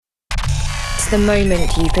the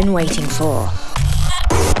moment you've been waiting for.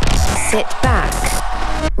 Sit back,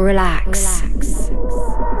 relax, and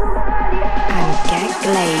get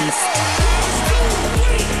glazed.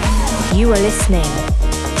 You are listening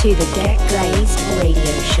to the Get Glazed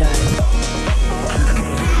Radio Show.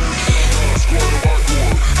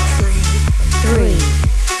 3,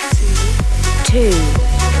 2,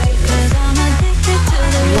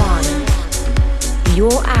 1.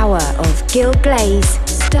 Your hour of Gil Glaze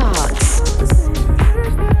starts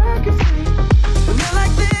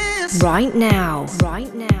right now.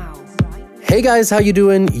 Hey guys, how you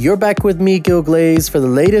doing? You're back with me, Gil Glaze, for the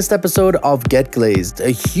latest episode of Get Glazed. A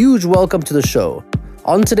huge welcome to the show.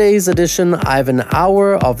 On today's edition, I have an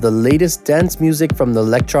hour of the latest dance music from the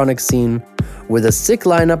electronic scene, with a sick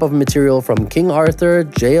lineup of material from King Arthur,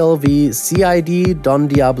 JLV, CID, Don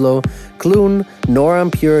Diablo, Clune, Nora En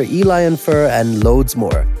Pure, Eli and Fur, and loads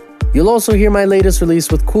more. You'll also hear my latest release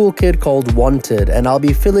with Cool Kid called Wanted, and I'll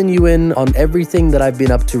be filling you in on everything that I've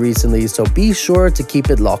been up to recently, so be sure to keep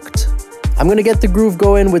it locked. I'm gonna get the groove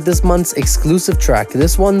going with this month's exclusive track.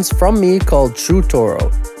 This one's from me called True Toro.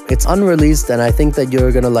 It's unreleased and I think that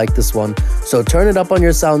you're gonna like this one, so turn it up on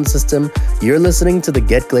your sound system. You're listening to the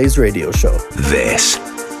Get Glazed Radio Show. This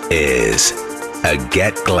is a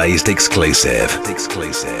Get Glazed exclusive.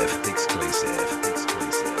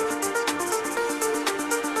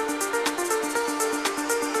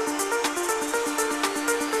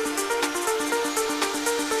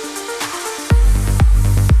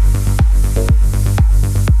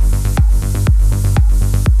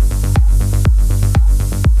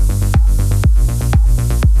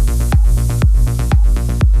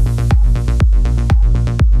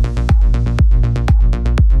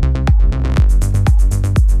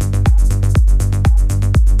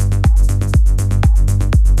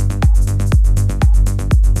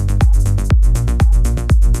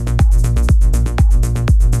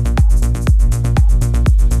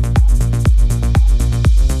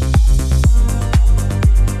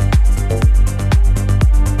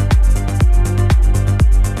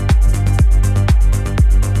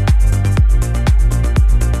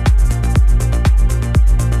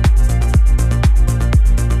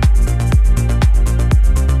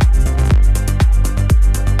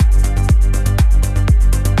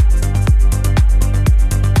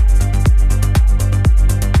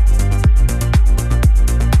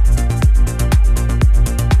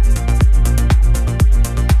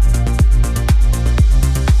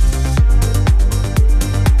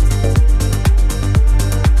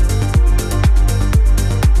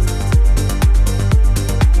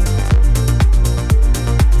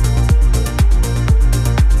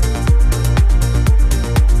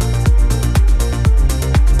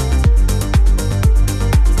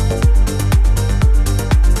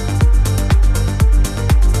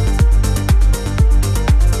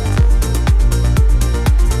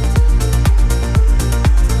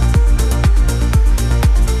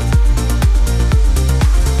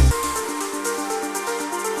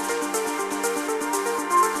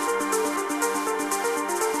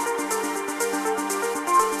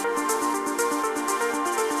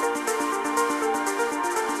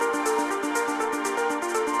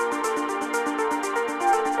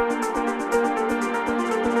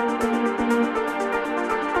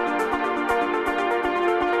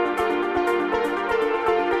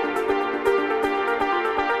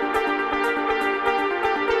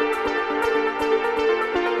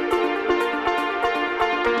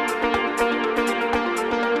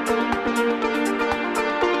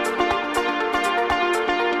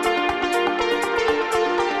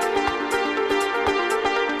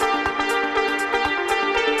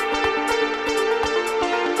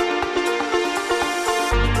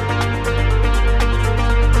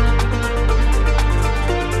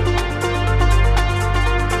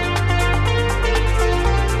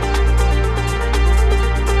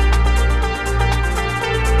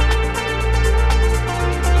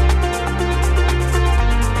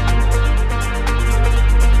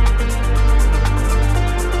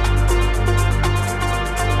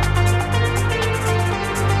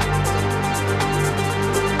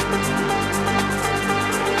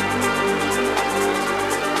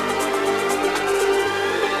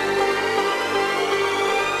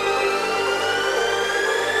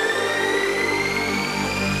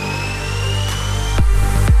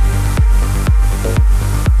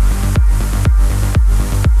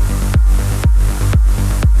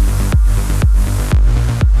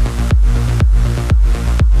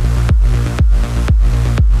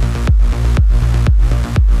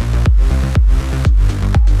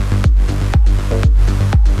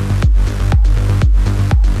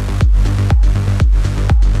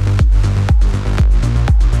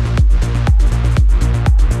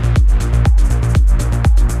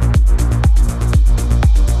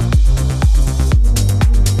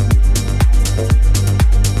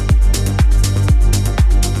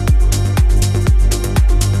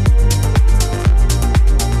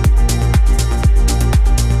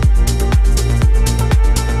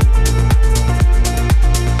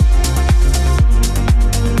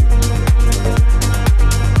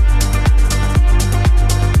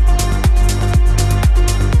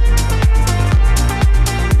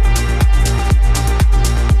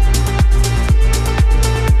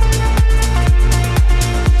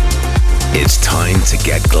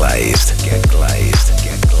 Glazed. Get glazed.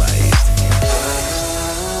 Get glazed.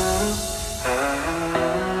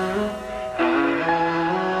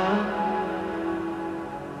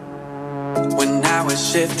 When I was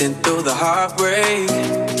shifting through the heartbreak,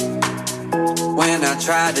 when I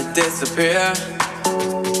tried to disappear,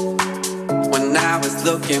 when I was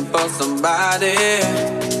looking for somebody,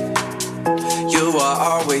 you were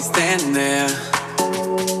always standing there.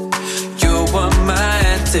 You were my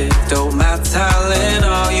antidote, my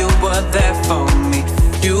Tylenol. You were there for me.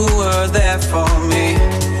 You were there for me.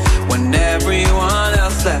 When everyone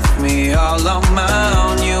else left me all on my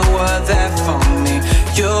own, you were there for me.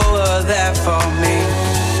 You were there for me.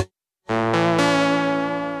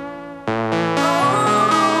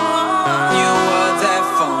 You were there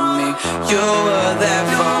for me. You were there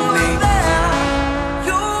for me.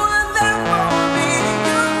 You were there for me.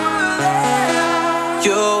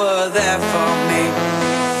 You were there for me.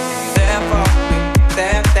 There for me.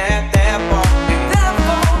 There for me. There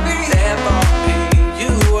for me. There for me.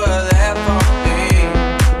 You were there for me.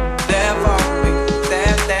 There for me.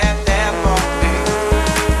 There for me.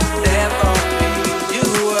 There for me. You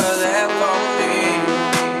were there for me.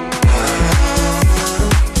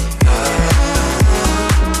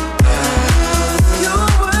 You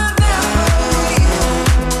were there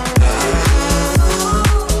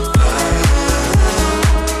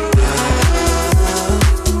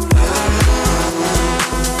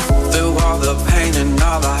through all the pain and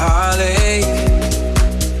all the heartache,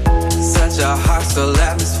 such a hostile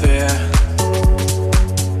atmosphere.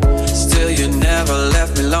 Still, you never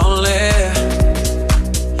left me lonely.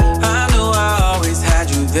 I knew I always had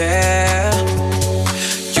you there.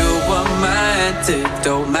 You were my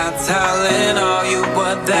antidote, my Tylenol. You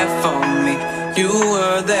were there for me. You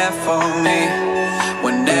were there for me.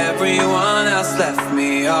 When everyone else left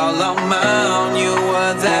me all on my own, you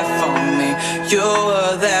were there for me. You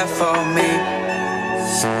were there for me.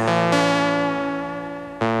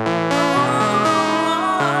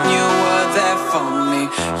 You were there for me.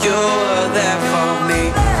 You were there for me.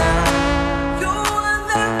 You were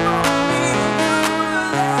there for me.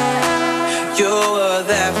 You were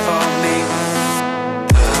there for me.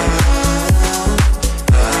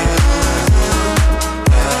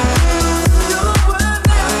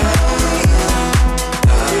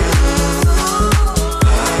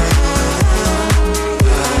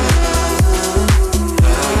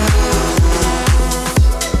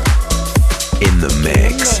 In the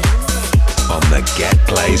mix on the Get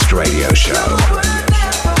Glazed radio show.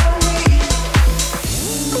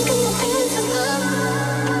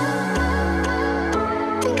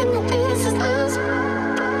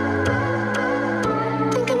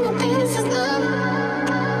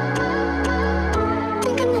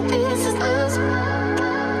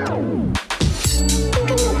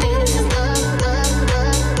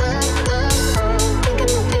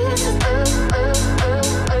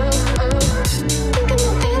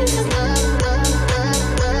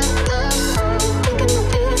 Thinking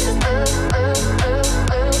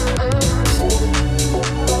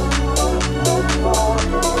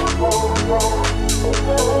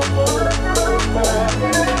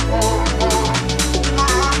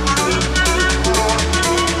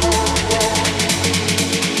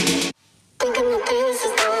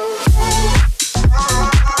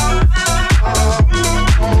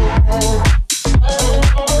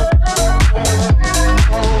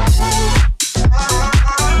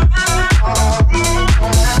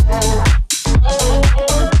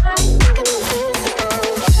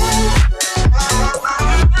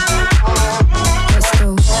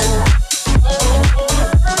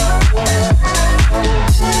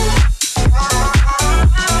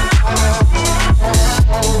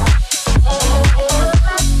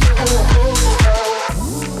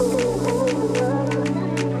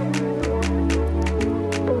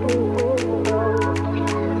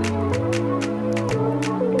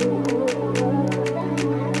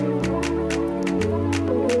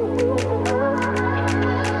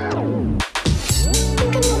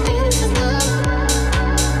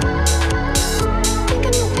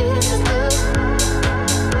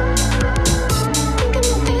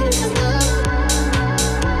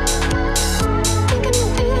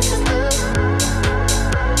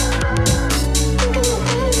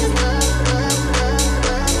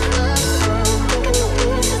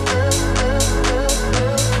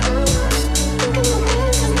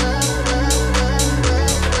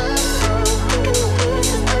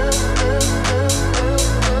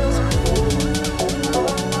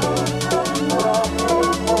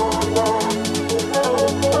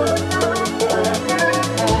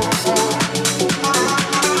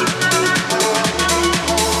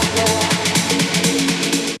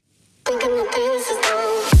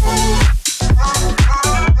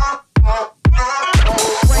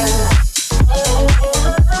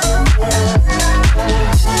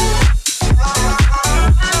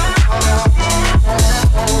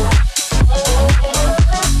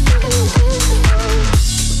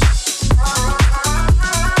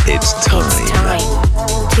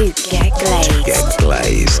Get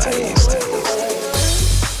Glazed.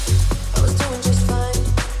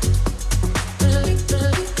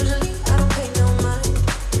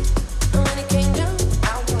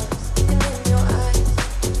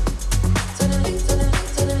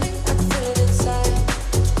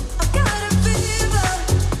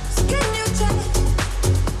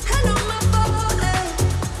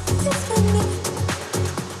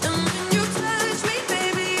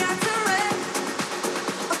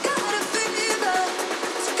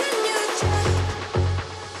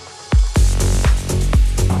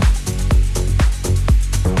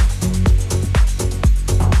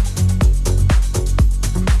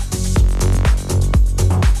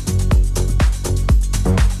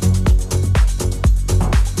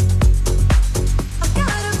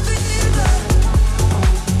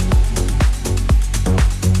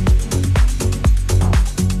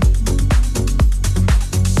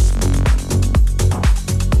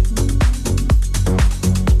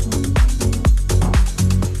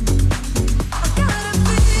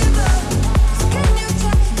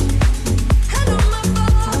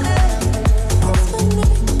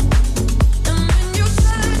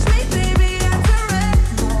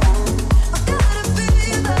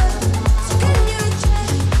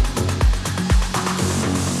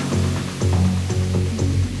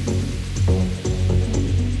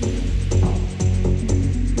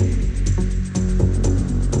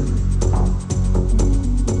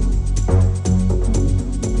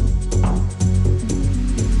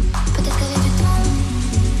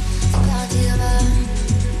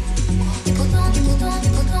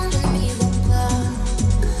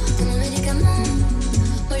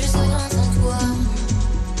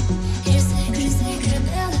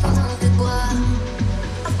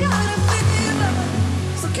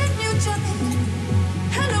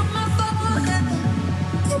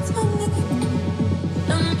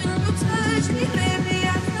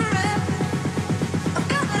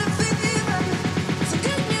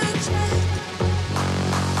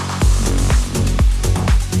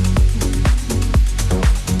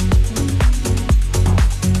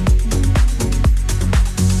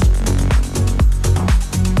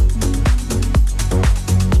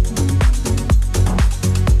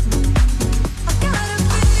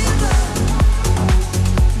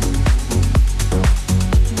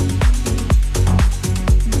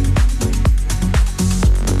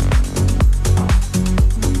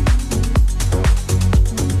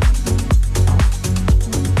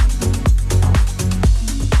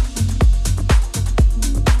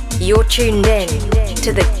 You're tuned in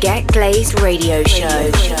to the Get Glazed radio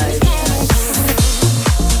show.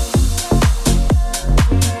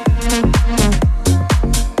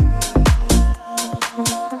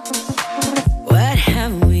 What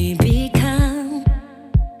have we become?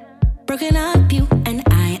 Broken up, you and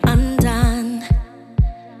I undone.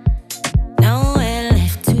 Nowhere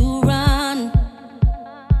left to run.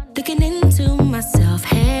 Looking into myself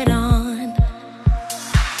head on.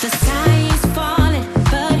 The sky is falling,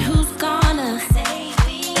 but who's gonna save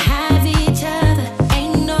each other?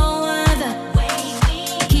 Ain't no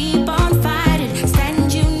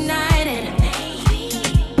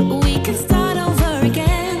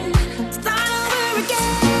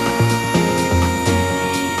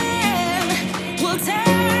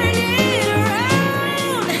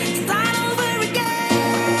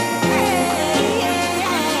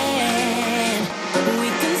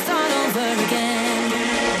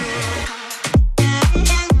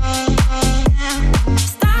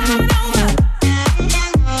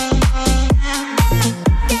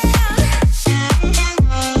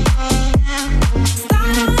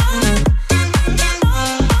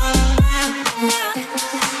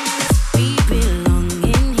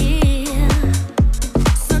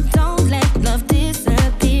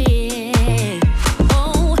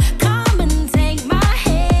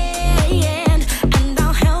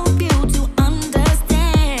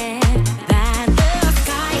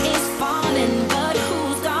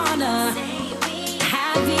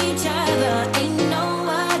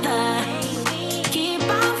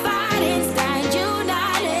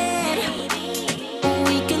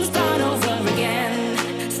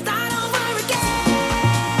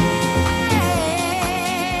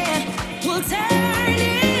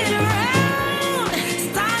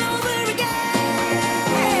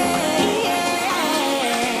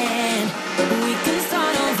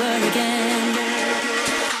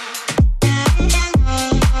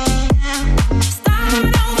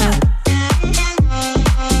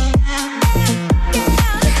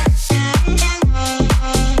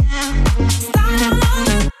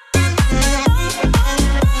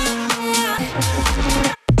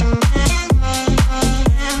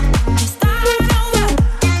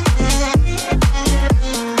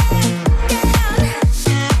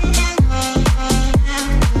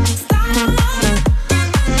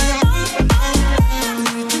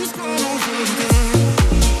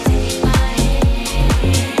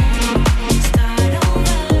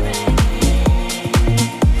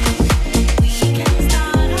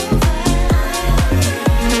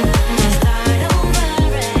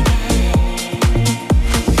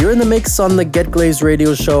You're in the mix on the Get Glazed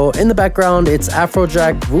radio show. In the background, it's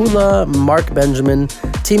Afrojack, Vula, Mark Benjamin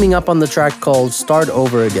teaming up on the track called Start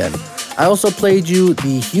Over Again. I also played you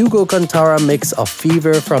the Hugo Cantara mix of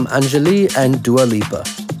Fever from Angeli and Dua Lipa.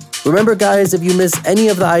 Remember guys, if you miss any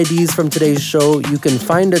of the IDs from today's show, you can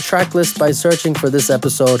find a track list by searching for this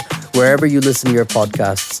episode wherever you listen to your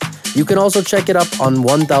podcasts. You can also check it up on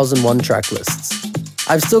 1001 track lists.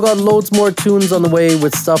 I've still got loads more tunes on the way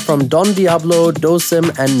with stuff from Don Diablo,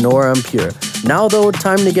 Dosim, and Nora En Pure. Now though,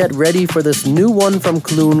 time to get ready for this new one from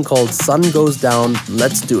Clune called Sun Goes Down.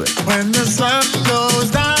 Let's do it. When the sun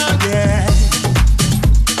goes down, yeah.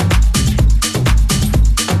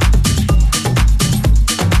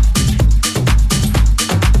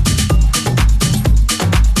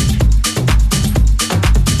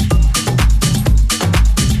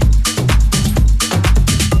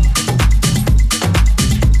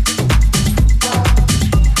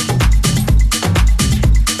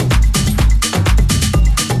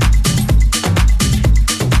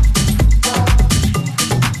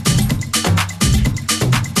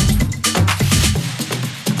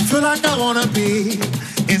 Be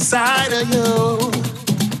inside of you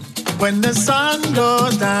when the sun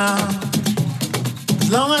goes down.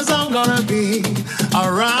 As long as I'm gonna be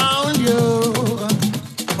around you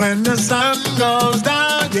when the sun goes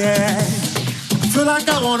down, yeah. I feel like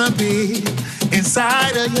I wanna be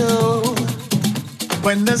inside of you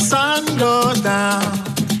when the sun goes down.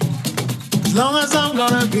 As long as I'm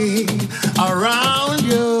gonna be around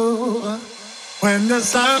you when the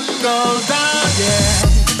sun goes down, yeah.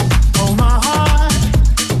 My heart,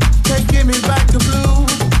 taking me back to blue.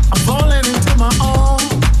 I'm falling into my own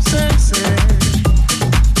senses.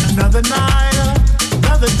 Another night,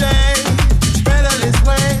 another day. It's better this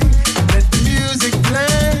way. Let the music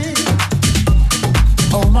play.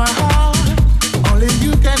 Oh my heart, only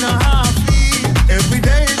you can know how I feel. Every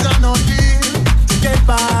day is an ordeal to get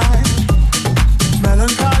by.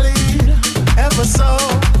 Melancholy, ever so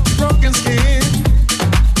broken skin,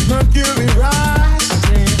 mercury rise.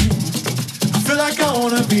 Like I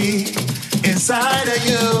wanna be inside of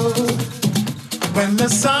you when the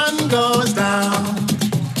sun goes down.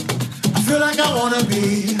 I feel like I wanna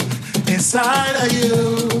be inside of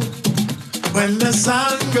you when the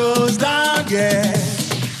sun goes down, yeah.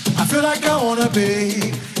 I feel like I wanna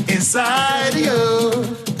be inside of you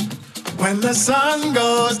when the sun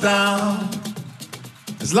goes down.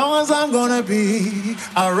 As long as I'm gonna be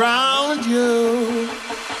around you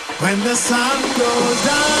when the sun goes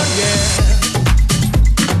down, yeah.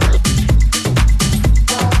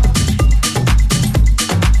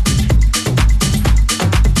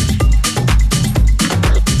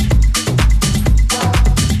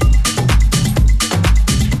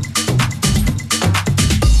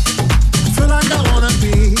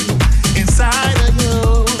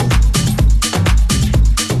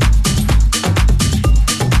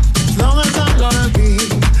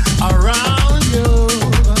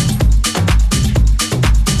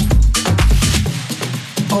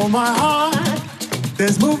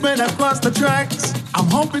 Across the tracks, I'm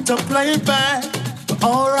hoping to play it back, but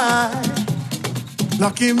alright.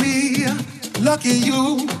 Lucky me, lucky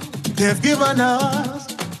you, they've given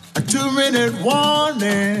us a 2-minute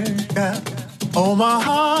warning. Yeah. Oh my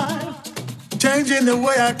heart, changing the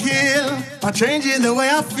way I kill, by changing the way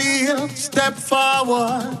I feel. Step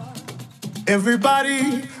forward,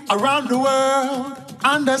 everybody around the world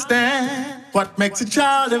understand what makes a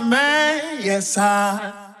child a man. Yes,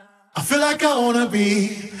 I feel like I wanna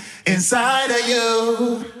be inside of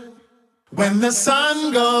you when the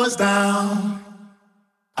sun goes down.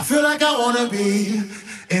 I feel like I wanna be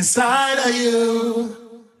inside of you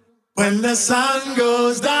when the sun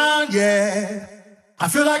goes down, yeah. I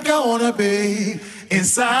feel like I wanna be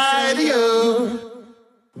inside of you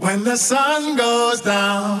when the sun goes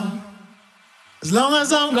down. As long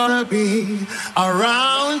as I'm gonna be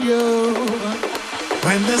around you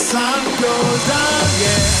when the sun goes down,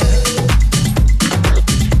 yeah.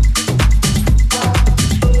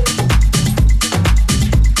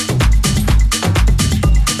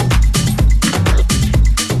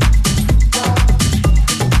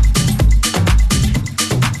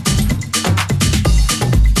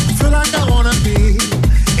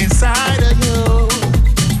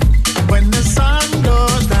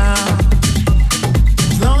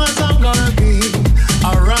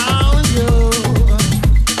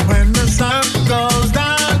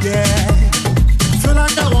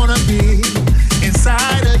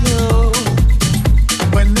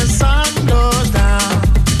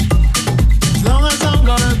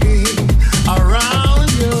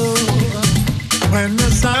 When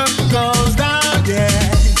the sun goes down,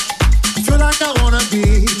 yeah, feel like I wanna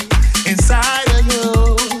be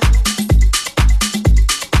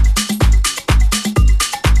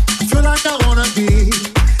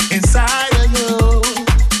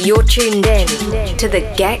to the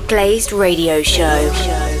Get Glazed radio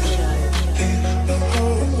show.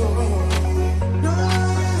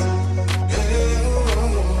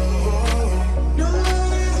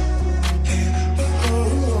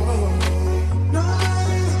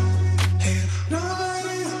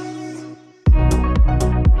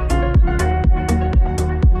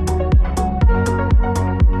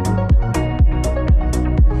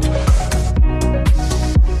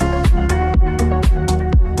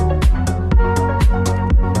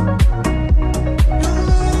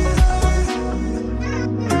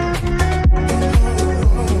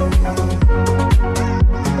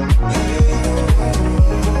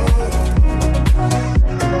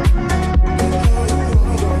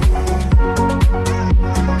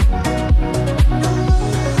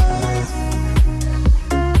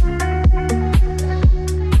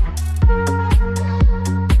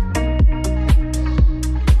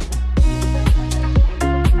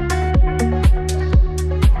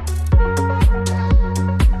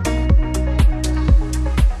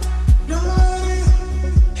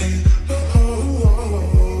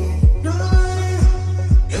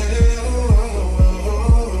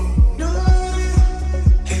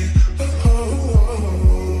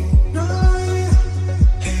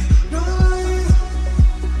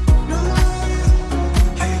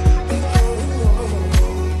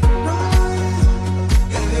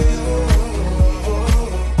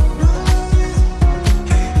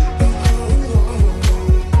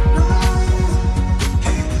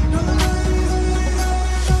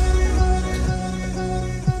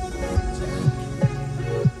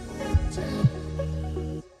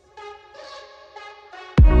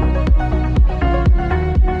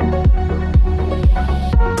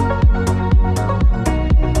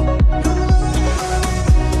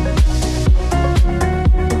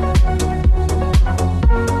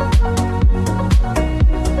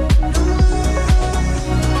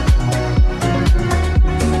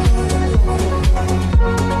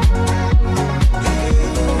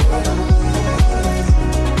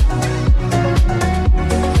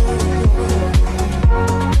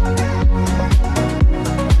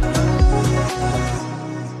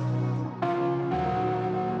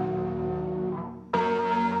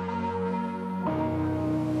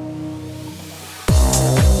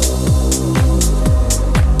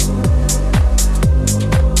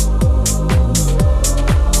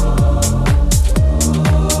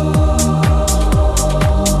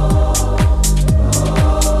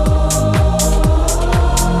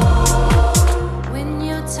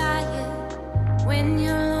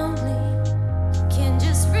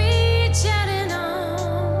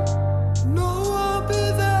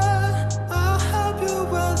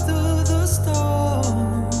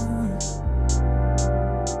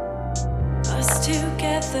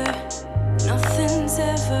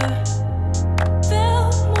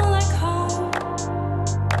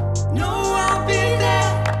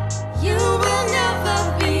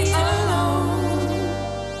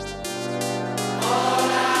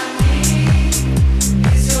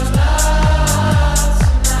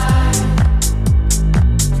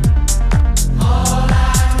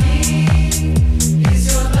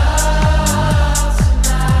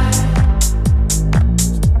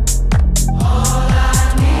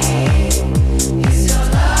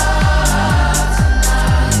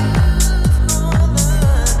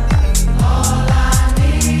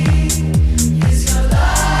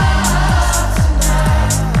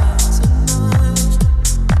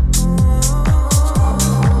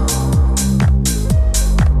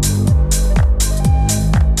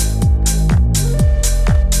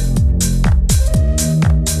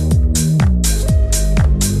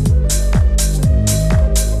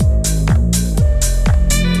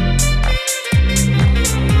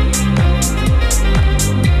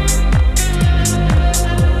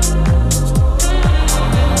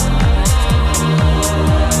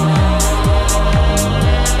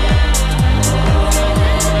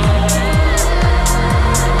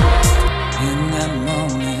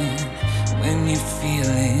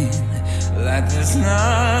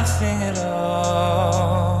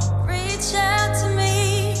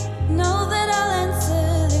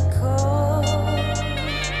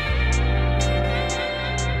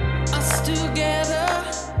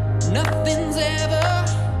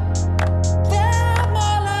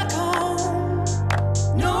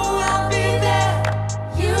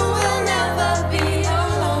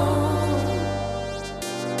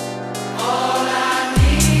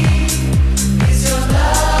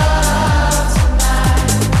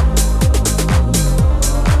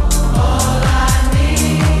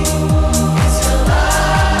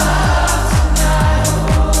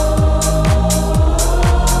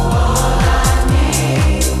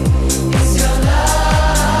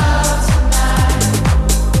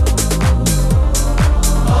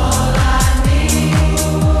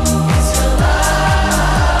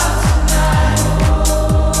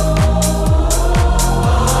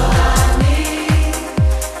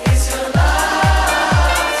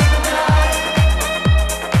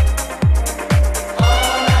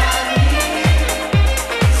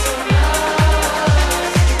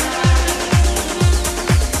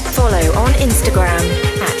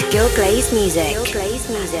 Gil Glaze Music. Gil Glaze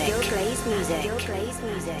Music. Gil Glaze Music. Gil Glaze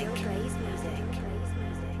Music.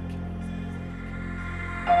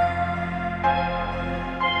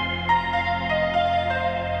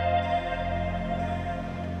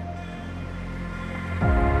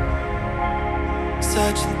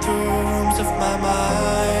 Searching through rooms of my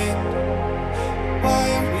mind. Why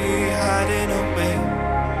are we hiding away?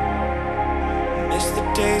 Miss the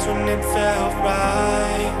days when it felt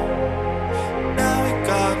right. Now we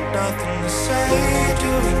got nothing to say to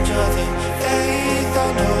each other. Faith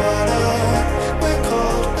underwater. We're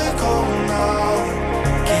cold now.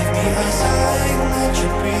 Give me a sign that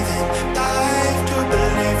you're breathing. Life to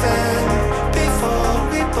believe in before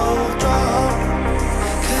we both drown.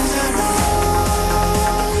 'Cause I know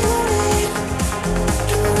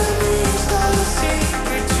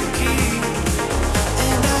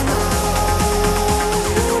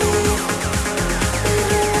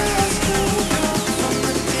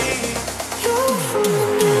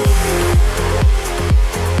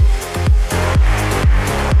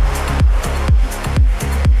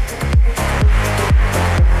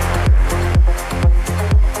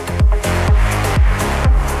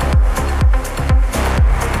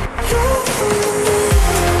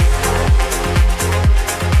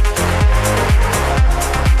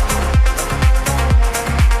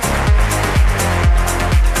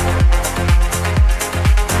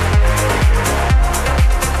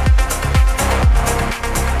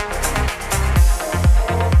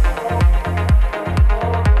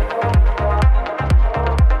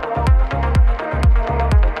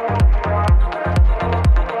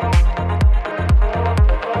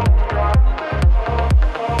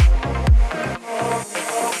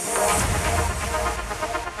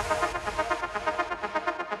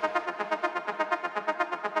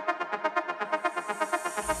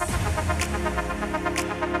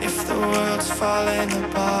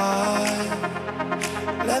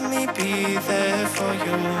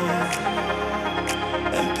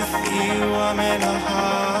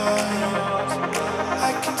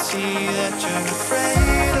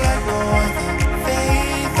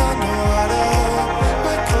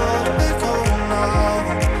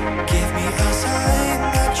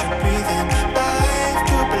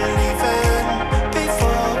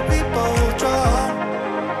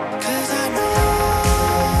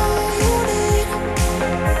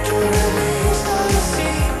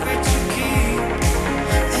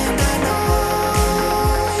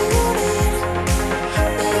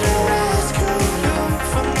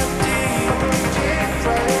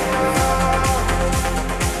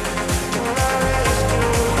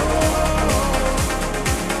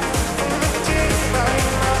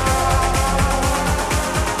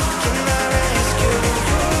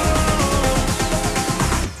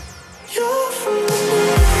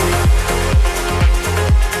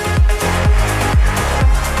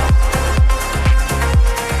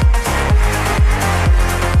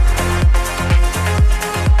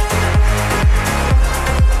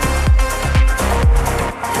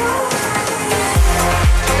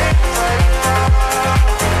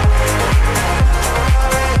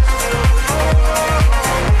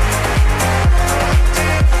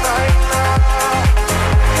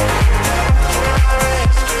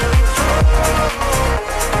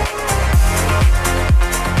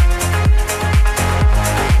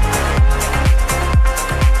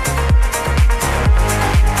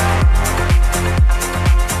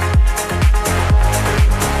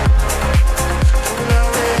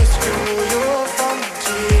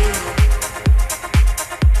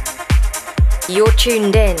You're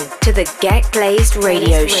tuned in to the Get Glazed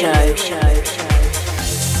Radio Show.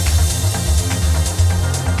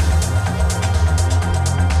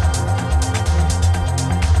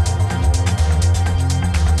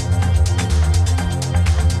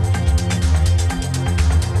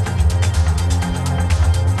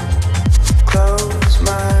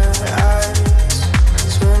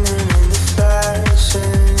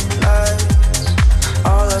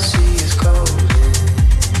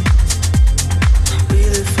 We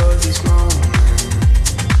live for these moments.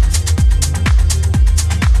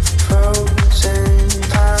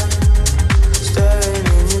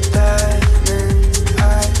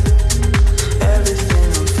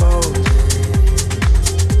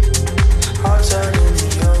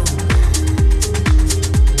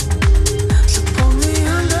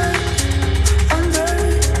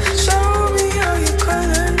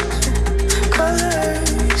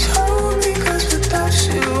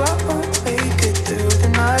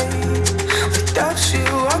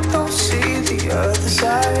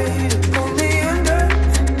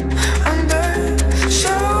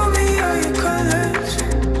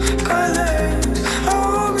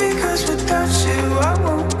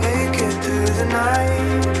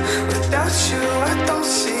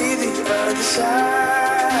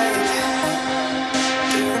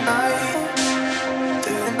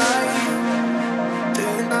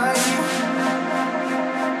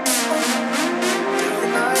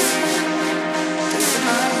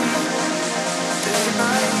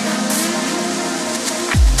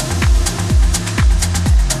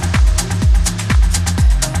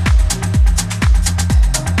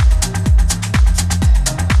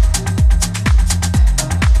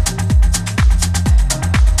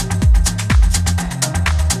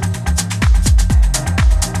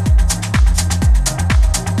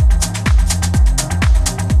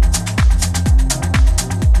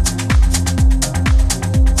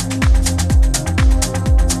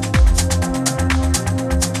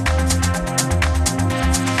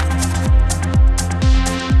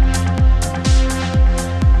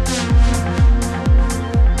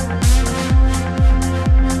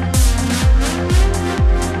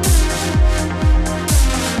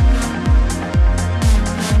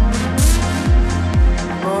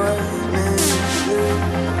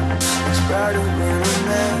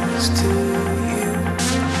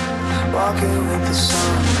 walking with the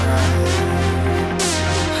sunrise.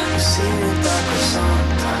 I've seen it backwards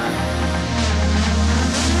sometimes.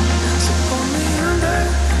 So pull me under,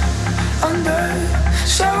 under.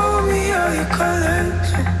 Show me all your colors,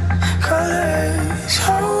 colors.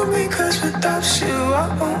 Hold me, 'cause without you I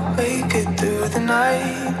won't make it through the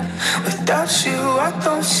night. Without you I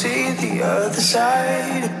don't see the other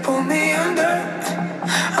side. Pull me under,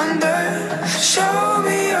 under. Show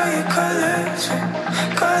me all your colors,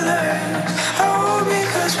 colors. Hold me,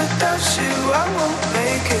 'cause without you I won't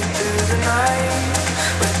make it through the night.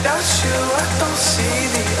 Without you I don't see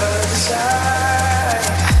the other side.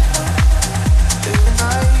 Through the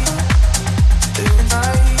night, through the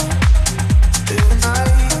night, through the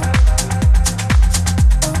night,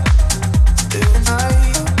 through the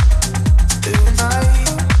night, through the night,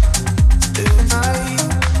 through the night.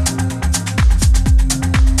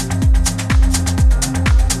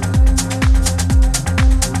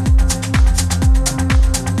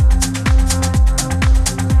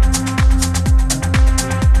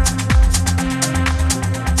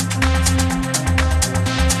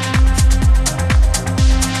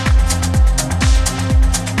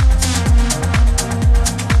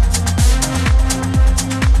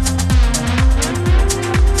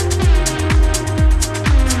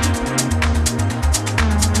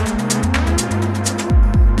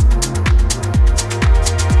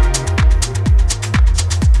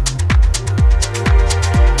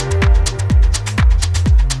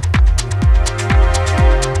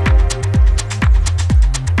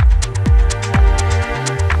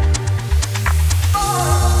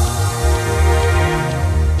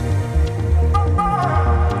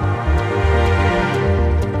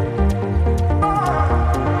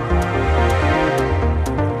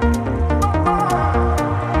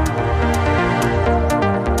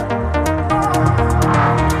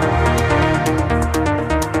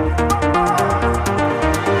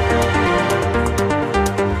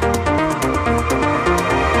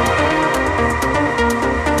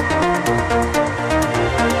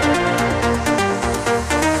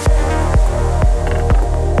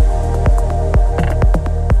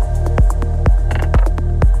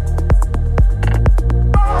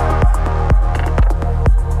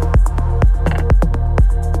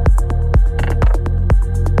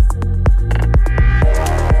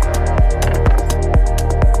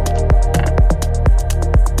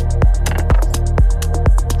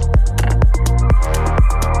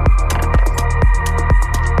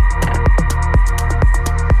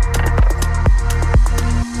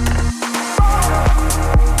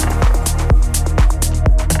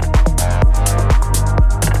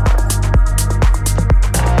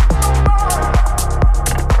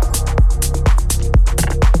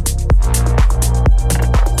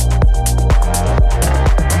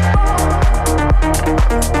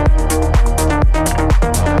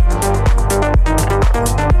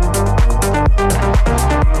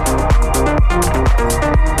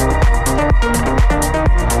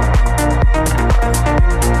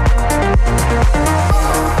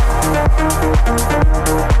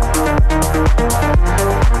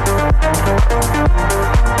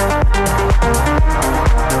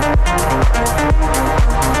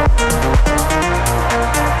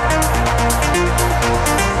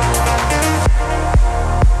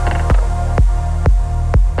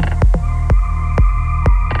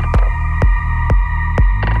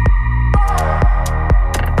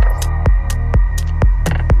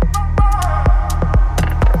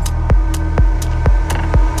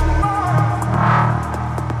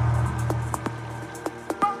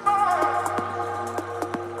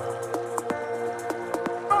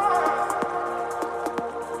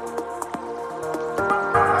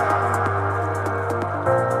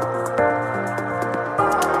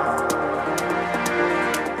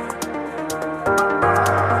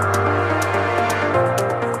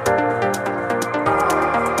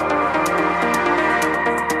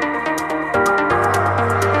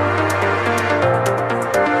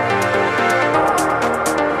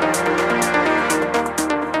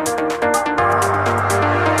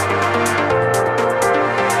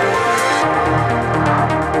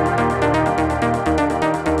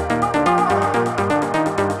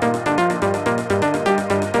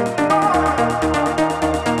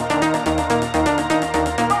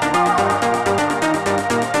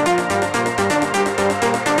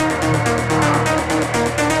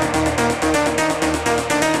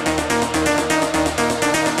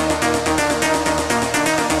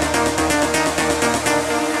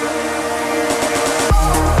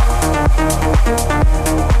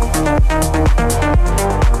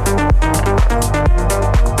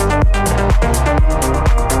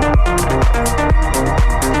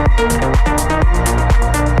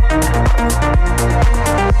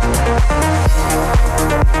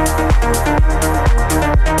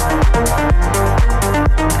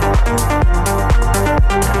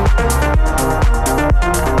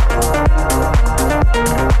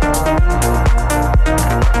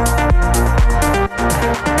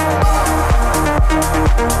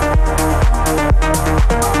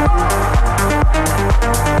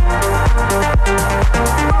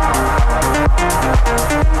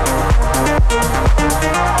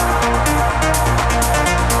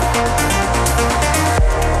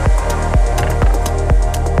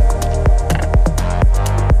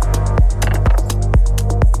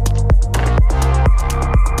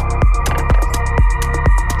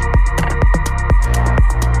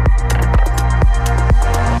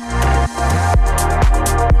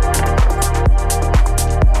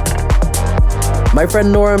 My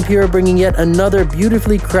friend Nora En Pure bringing yet another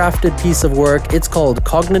beautifully crafted piece of work. It's called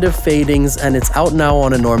Cognitive Fadings and it's out now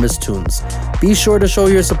on Enormous Tunes. Be sure to show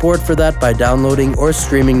your support for that by downloading or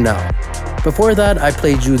streaming now. Before that, I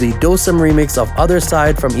played you the Dosem remix of Other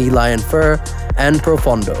Side from Eli and Fur and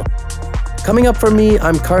Profondo. Coming up for me,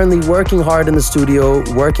 I'm currently working hard in the studio,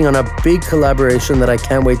 working on a big collaboration that I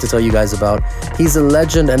can't wait to tell you guys about. He's a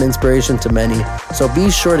legend and inspiration to many, so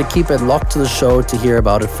be sure to keep it locked to the show to hear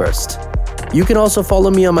about it first. You can also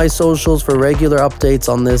follow me on my socials for regular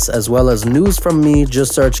updates on this, as well as news from me.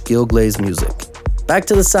 Just search Gil Glaze Music. Back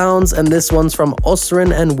to the sounds, and this one's from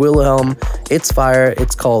Osrin and Wilhelm. It's fire,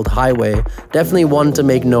 it's called Highway. Definitely one to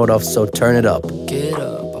make note of, so turn it up. Get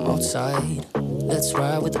up, I'm outside. Let's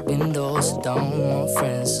ride with the windows down. My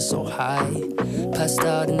friends are so high. Passed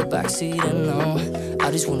out in the backseat and now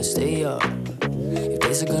I just wanna stay up. If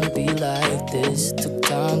days are gonna be like this, took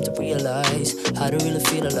time to realize how to really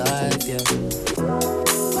feel alive, yeah.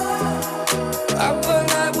 Up all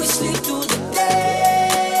night, we sleep through the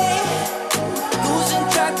day, losing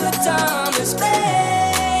track of time and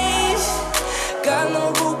space. Got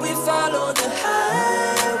no route, we follow the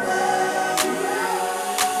highway.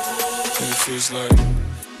 And it feels like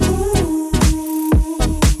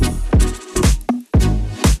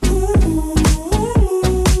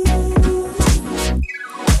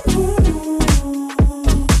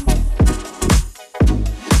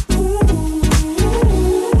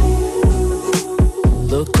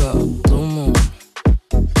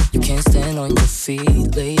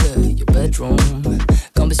later, your bedroom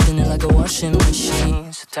gonna be spinning like a washing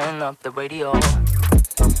machine. So turn up the radio.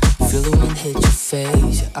 Feel the wind hit your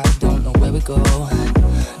face. I don't know where we go.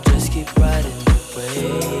 Just keep riding the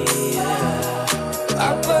wave. Yeah.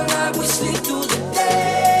 Up all night, we sleep through the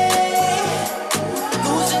day,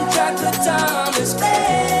 losing track of time and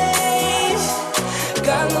space.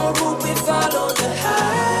 Got no route, we follow the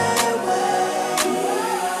highway.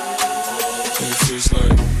 and it feels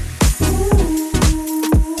like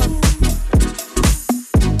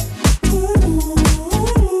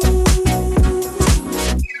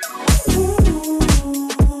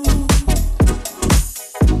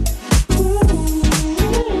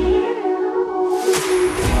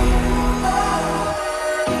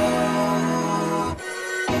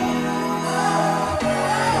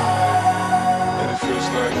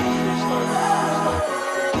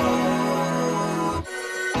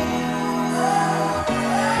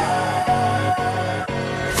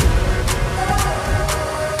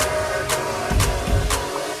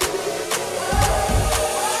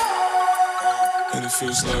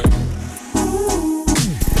feels like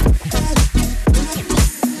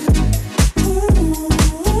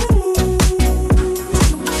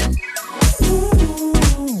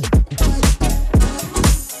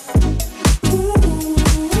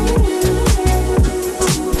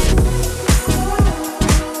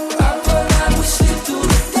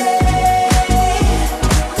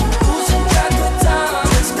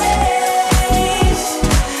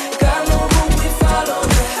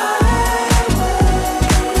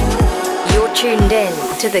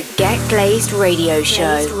to the Get Glazed Radio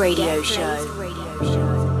Show.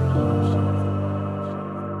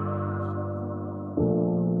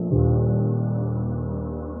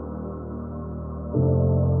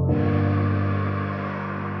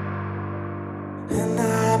 And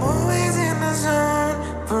I'm always in the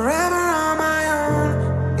zone, forever on my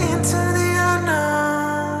own, into the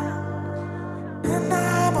unknown. And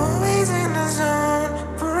I'm always in the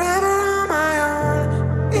zone, forever on my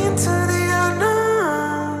own, into the unknown.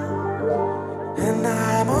 And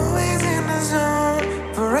I'm always in the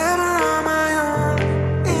zone, forever on my own,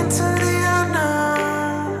 into the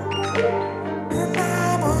unknown. And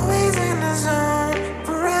I'm always in the zone,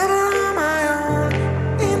 forever on my own,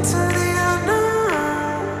 into the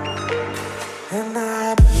and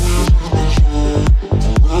I'm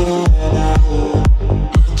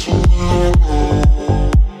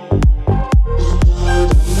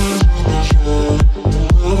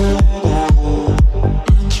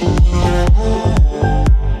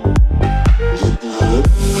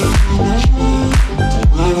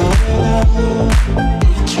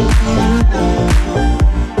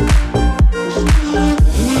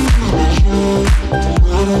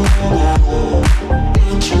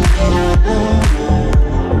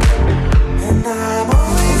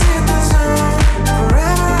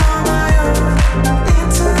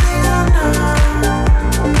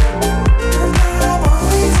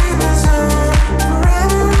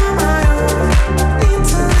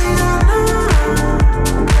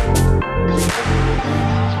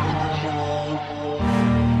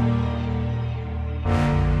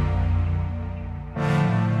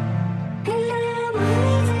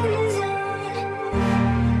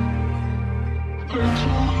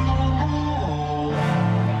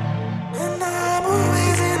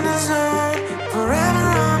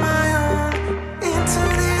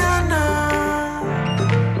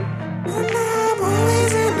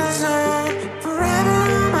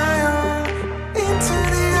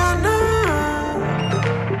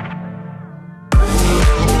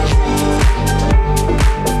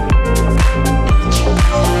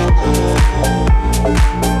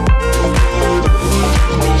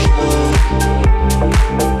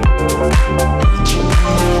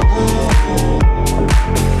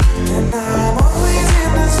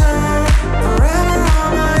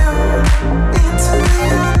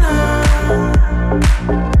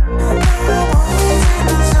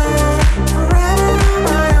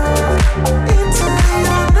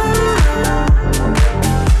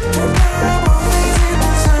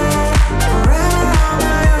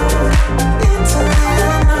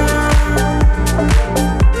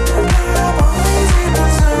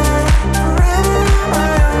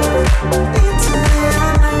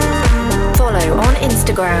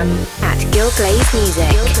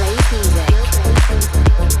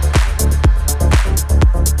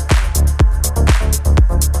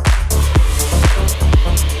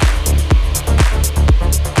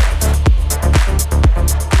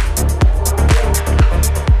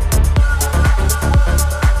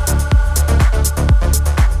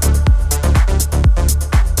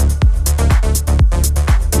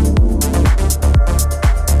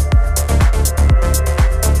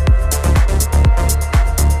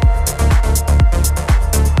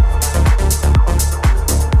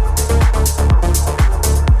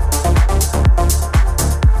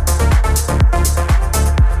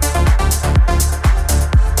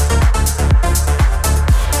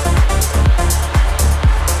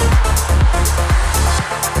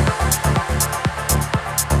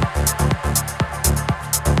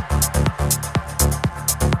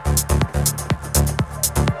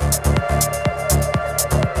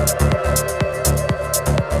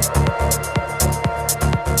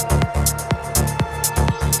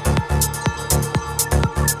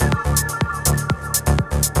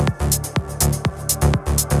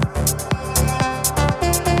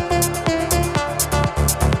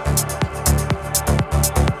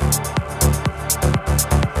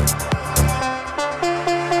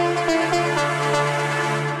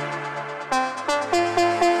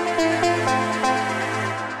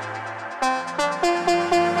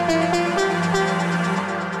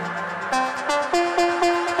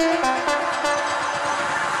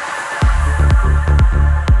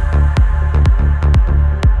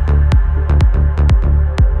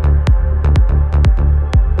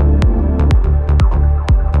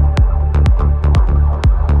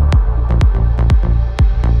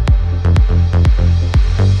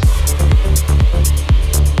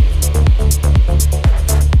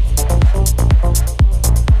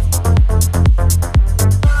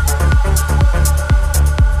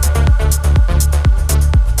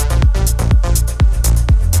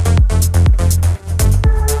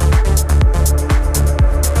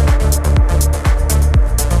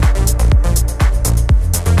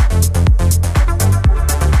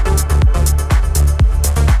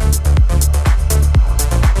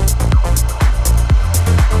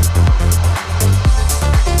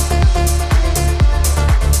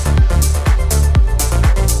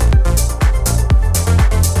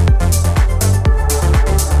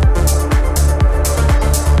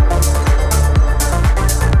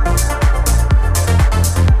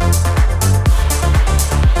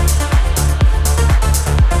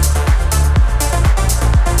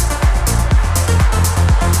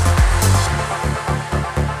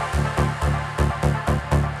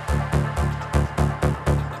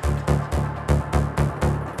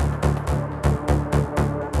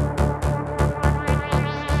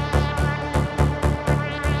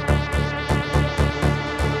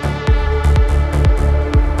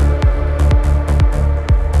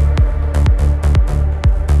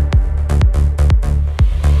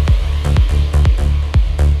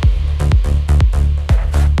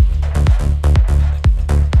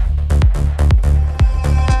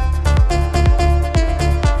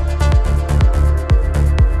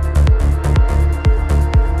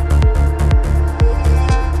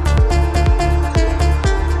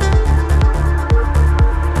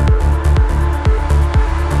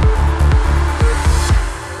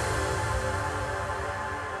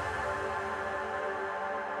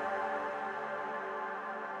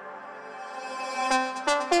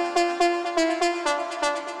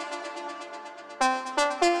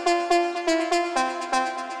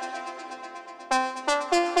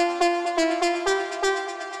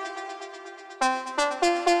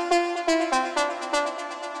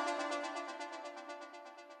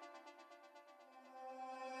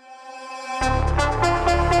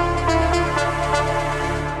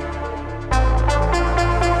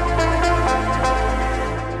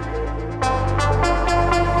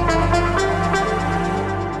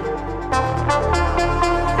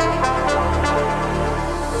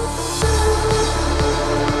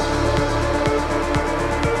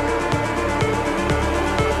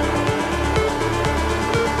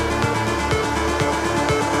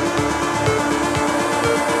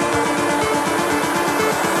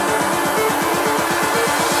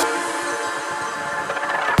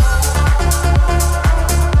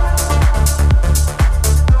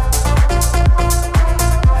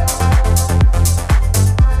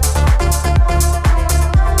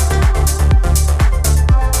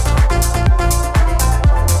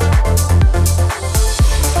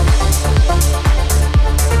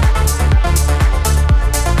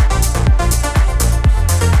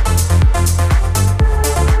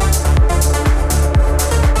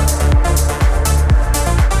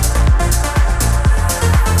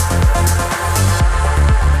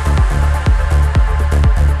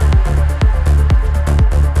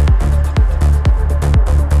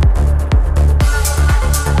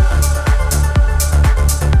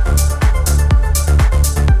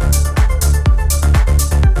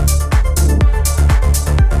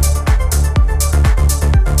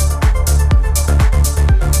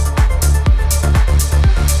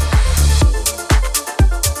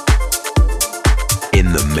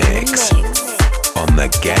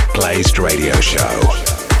Radio Show.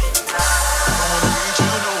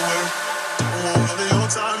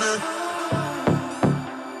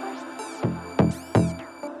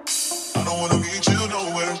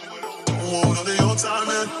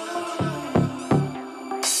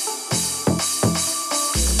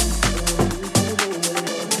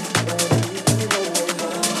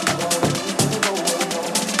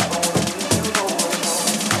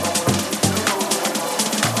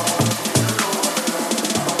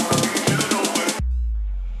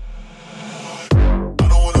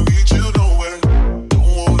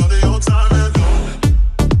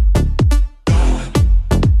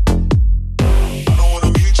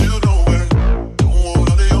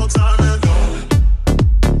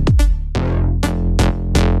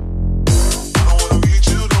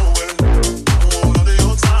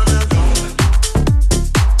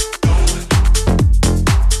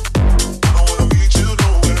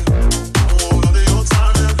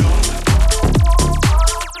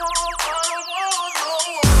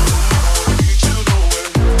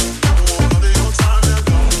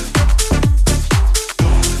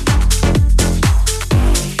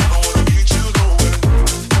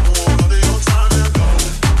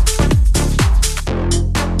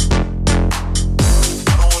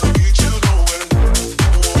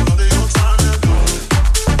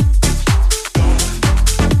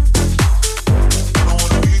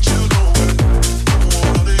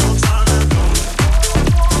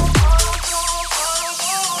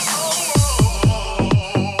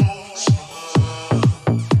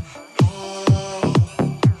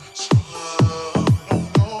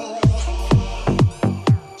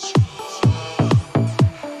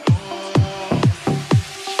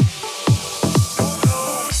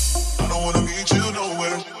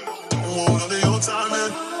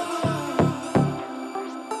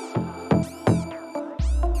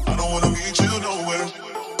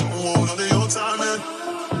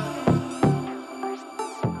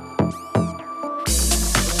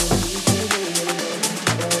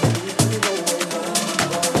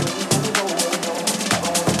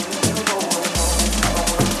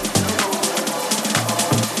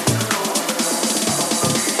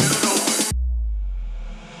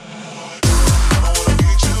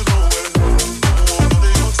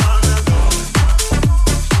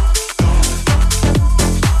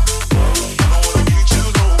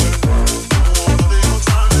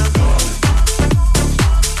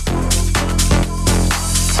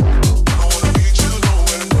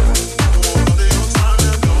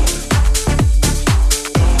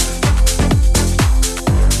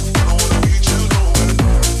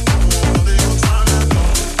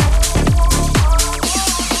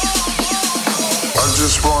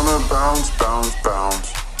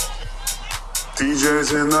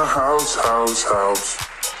 DJs in the house.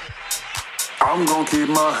 I'm gonna keep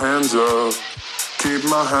my hands up, keep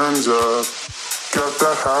my hands up. Got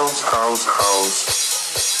that house.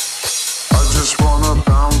 I just wanna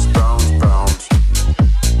bounce.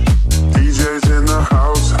 DJs in the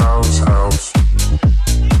house.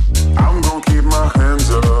 I'm gonna keep my hands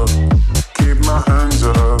up, keep my hands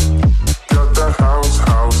up. Got that house.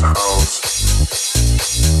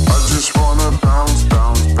 I just wanna bounce.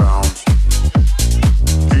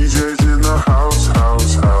 DJs in the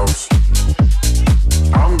house.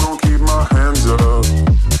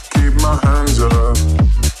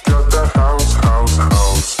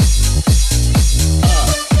 I'm gonna keep my hands up,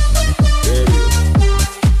 keep my hands up.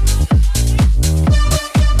 Got that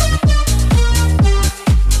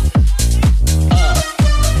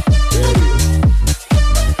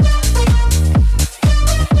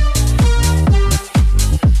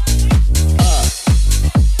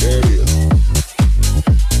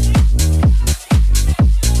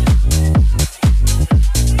There it is.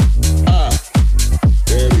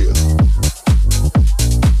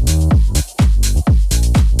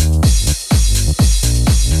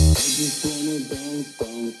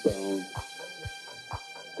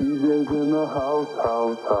 DJs in the house.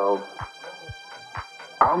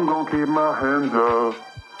 I'm gonna keep my hands up,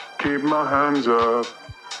 keep my hands up.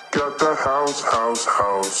 Got that house.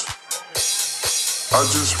 I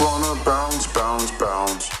just wanna bounce. Bounce.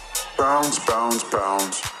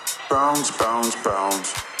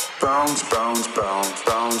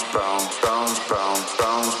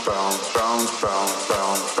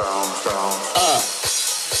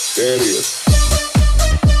 There it is.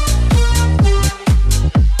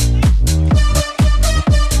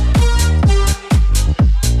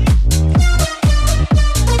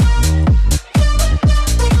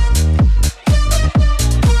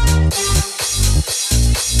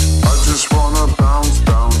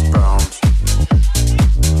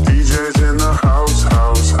 DJs in the house.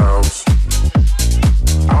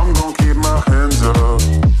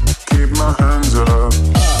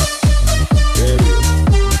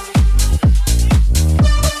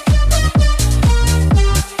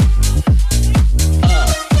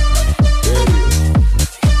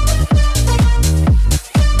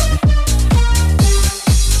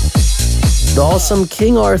 awesome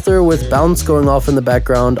King Arthur with Bounce going off in the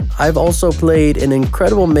background, I've also played an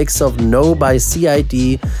incredible mix of No by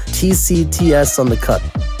CID, TCTS on the cut.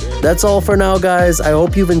 That's all for now, guys. I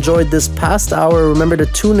hope you've enjoyed this past hour. Remember to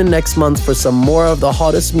tune in next month for some more of the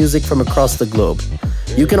hottest music from across the globe.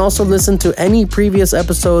 You can also listen to any previous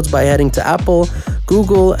episodes by heading to Apple,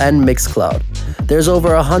 Google, and Mixcloud. There's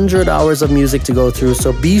over 100 hours of music to go through,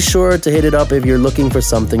 so be sure to hit it up if you're looking for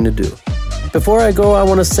something to do. Before I go, I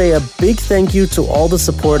want to say a big thank you to all the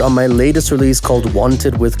support on my latest release called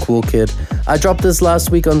Wanted with Cool Kid. I dropped this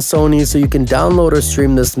last week on Sony, so you can download or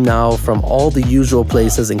stream this now from all the usual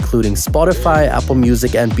places, including Spotify, Apple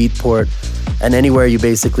Music, and Beatport, and anywhere you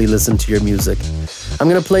basically listen to your music. I'm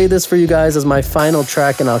gonna play this for you guys as my final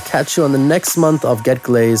track, and I'll catch you on the next month of Get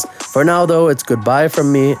Glazed. For now, though, it's goodbye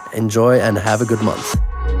from me. Enjoy and have a good month.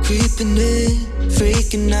 Creeping in,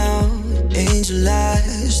 freaking out, angel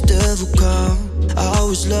eyes, devil call. I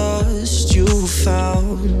was lost, you were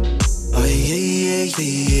found. Oh yeah, yeah,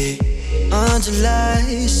 yeah, yeah. Under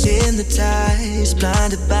lights, in the ties,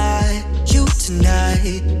 blinded by you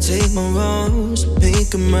tonight. Take my wrongs, make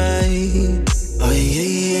them right. Oh yeah,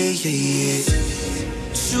 yeah, yeah, yeah.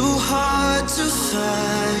 Too hard to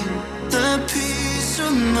find the peace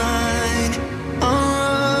of mind.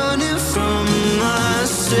 I'm running from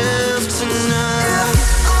myself tonight.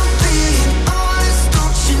 I'm being honest,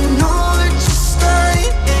 don't you know it just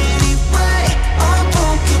ain't anyway. I'm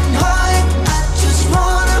broken heart, I just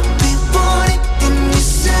wanna be born. And you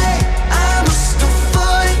say I must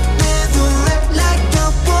afford it, never act like I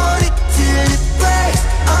want it till it breaks.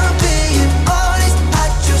 I'm being honest, I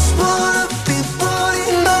just wanna be born.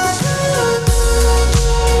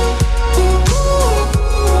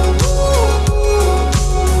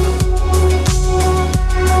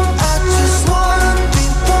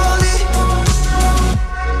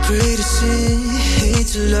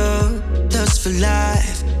 For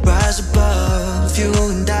life, rise above. You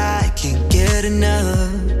and I can't get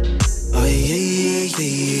enough. Oh yeah, yeah,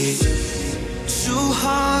 yeah, yeah. Too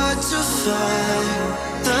hard to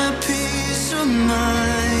find the peace of mind.